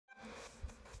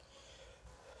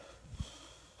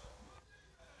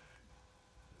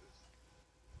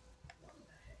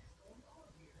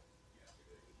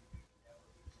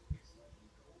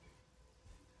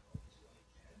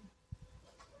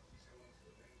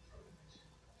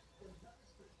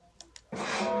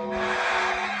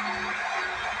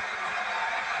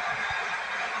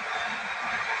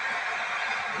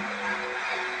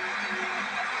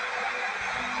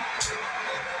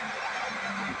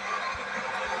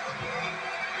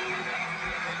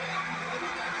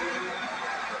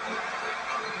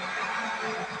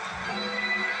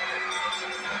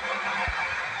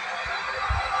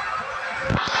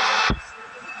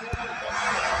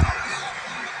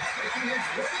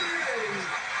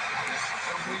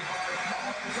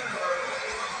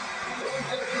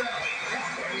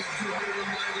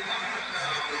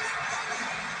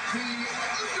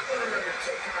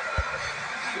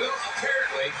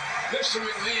Mr.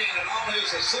 McMahon and all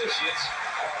his associates,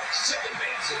 or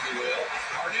sycophants, if you will,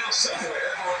 are now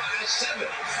somewhere on I-70.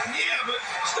 Yeah, but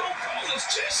Stone Cold is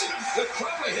chasing them. They're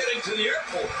probably heading to the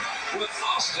airport with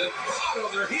Austin hot on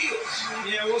their heels.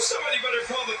 Yeah, well, somebody better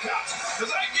call the cops,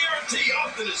 because I guarantee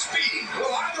Austin is speeding.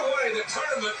 Well, either way, the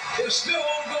tournament is still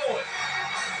ongoing.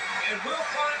 And we'll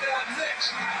find out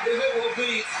next if it will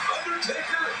be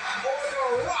Undertaker or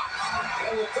The Rock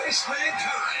that will face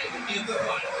Mankind in the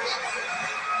finals.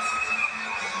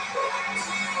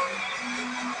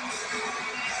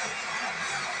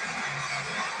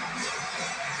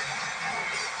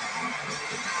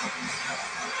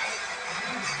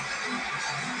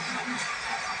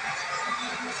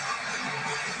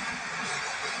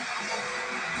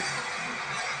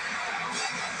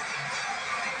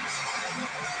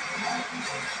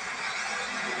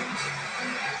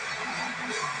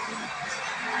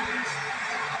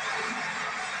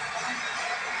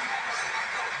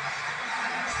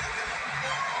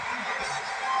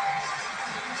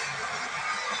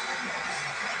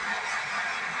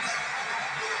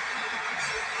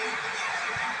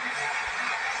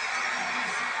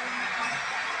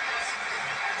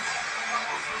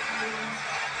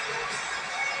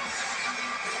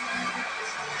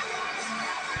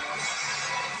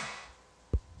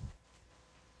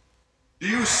 Do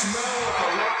you smell what The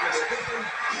Rock is cooking?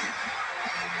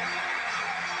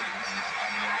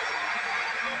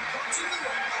 Punching the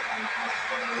rack.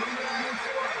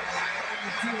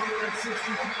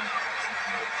 260 pounds.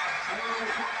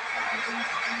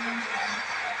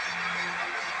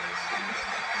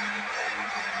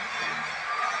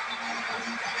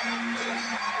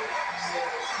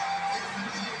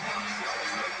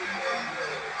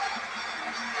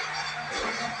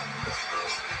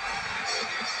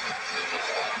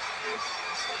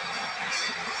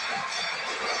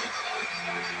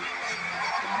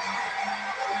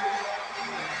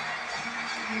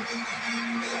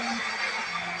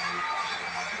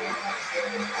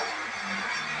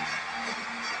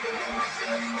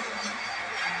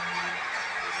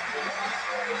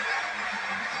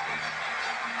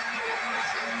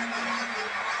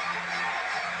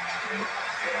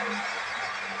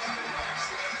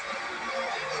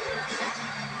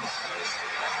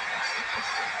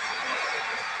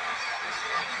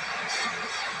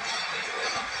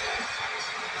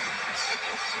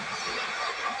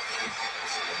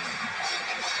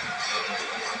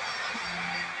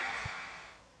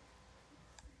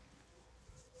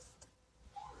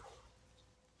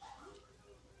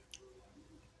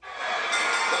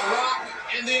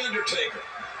 And The Undertaker.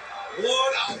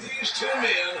 One of these two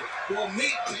men will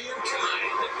meet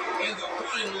Mankind in the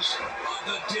finals of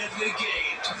the Deadly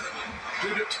Game tournament to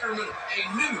determine a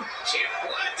new champion.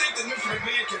 Well, I think that Mr.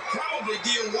 McMahon could probably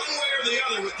deal one way or the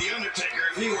other with The Undertaker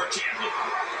if he were champion.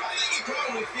 I think he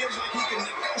probably feels like he can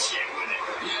negotiate with him.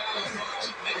 Yeah,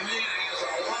 folks, McMahon has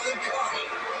a lot in common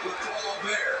with Paul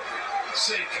Bear.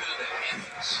 Same kind of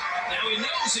ethics. Now he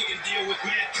knows he can deal with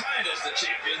Mankind as the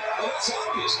champion. Well, that's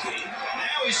obvious, King.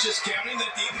 Now he's just counting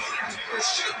that The Undertaker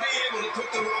should be able to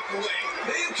put The Rock away.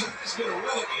 Mankind's been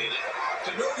relegated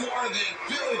to no more than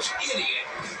village idiot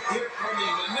here from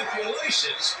the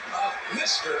manipulations of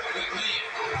Mr. McMahon.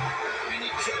 And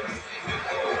he can't blame him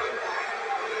over.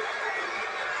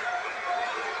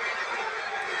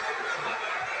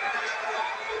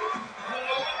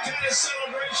 What kind of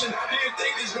celebration do you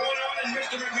think is going on in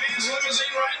Mr. McMahon's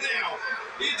limousine right now?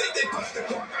 Do you think they put the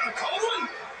cork on a cold one?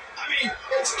 I mean,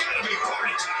 it's gotta be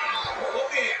party time. Oh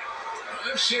yeah,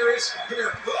 I'm sure it's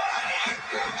very good.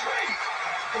 Great.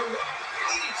 The Rock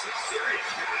needs some serious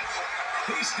shots.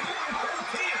 He's going for the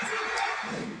cancer.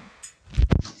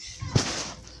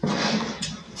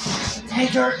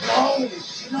 Taker, no!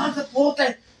 You're not supposed to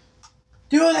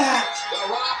do that! The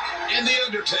Rock and The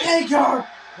Undertaker. Taker!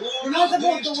 You're not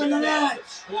supposed to win the match!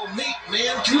 Will meet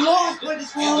Mankind. You lost by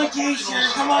disqualification!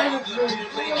 Come on,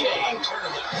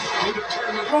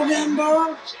 remember?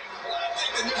 I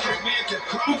think that Mr. McMahon could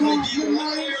probably deal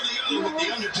one way or the other with The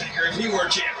Undertaker if he were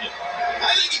champion.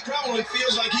 I think he probably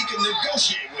feels like he can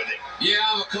negotiate with him.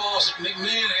 Yeah, because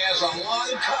McMahon has a lot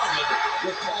in common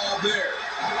with Paul Bear.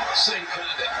 Same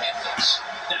kind of ethics.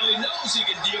 Now he knows he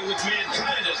can deal with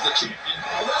Mankind as the champion.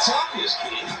 Well, that's obvious,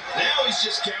 King. Now he's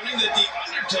just counting that The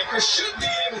Undertaker should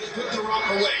be able to put The Rock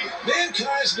away.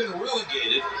 Mankind's been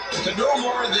relegated to no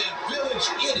more than village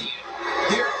idiot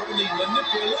here from the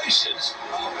manipulations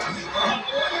of...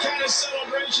 what kind of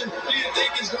celebration do you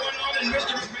think is going on in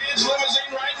Mr. McMahon's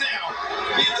limousine right now?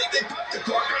 Do you think they put the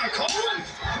cork on a cold one?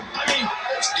 I mean,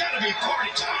 it's gotta be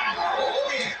party time. Oh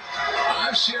yeah,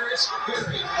 I'm sure it's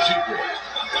very jubilant.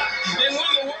 And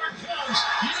when the word comes,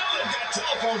 you know they've got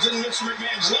telephones in Mr. Vince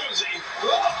McMahon's limousine.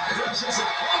 Oh, does his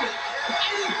opponent have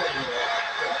anything more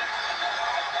after that?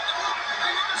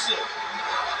 Reversal.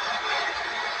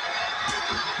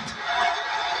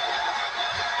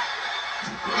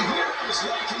 Here is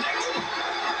well connected.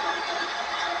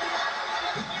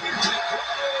 Undertaker.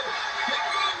 Big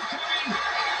move coming.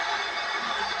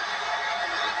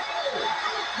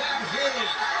 That hand.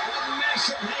 What a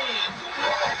massive hand.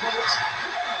 Folks.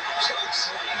 Choke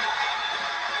slam.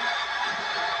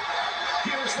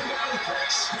 Here's the down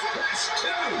press. Press 2.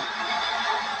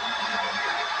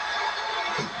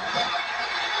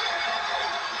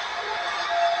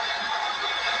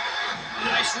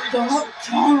 Nice reversal. Don't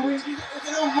tolerate it. It's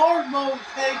in a hard mode,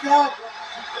 take out.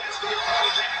 That's the part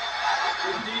of that.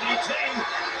 With DDT. I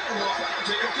don't know if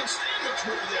Undertaker can stand much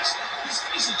more of this. His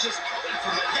face is just covered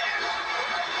from the head.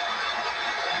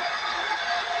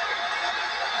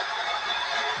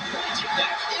 Pointing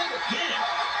back in again.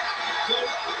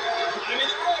 Climbing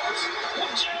the ropes.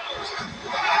 Watch out.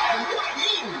 Wow, what a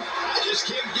move. I just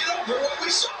can't get over what we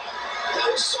saw.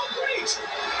 That was so great.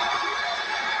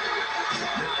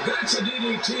 Now that's a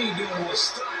DDT doing with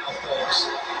style, folks.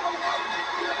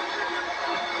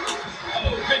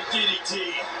 Oh, big DDT.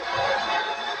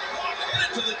 Walk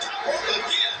headed to the top rope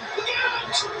again. Look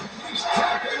out. He's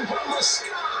dropping from the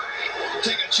sky.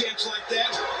 Take a chance like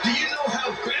that. Do you know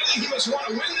how badly he must want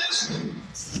to win this?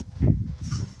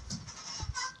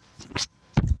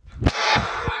 I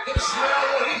can smell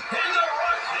what he's in the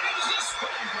right. Here's the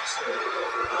spinebuster.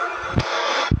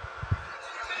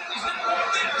 He's not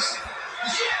like this.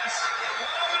 Yes!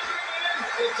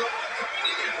 It's all coming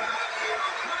together.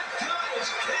 My God,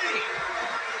 it's Kane.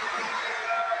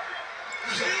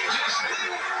 Kane just did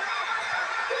it.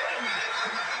 Wait a minute.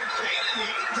 Kane and the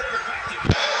Undertaker back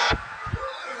together.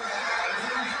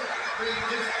 Maybe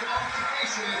they're not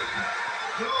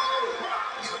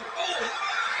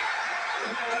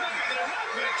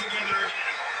back together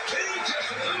again. Kane just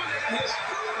eliminated his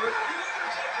brother. The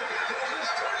Undertaker because his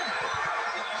tournament.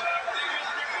 I think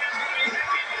Mr. McMahon's going to be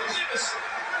happy about this.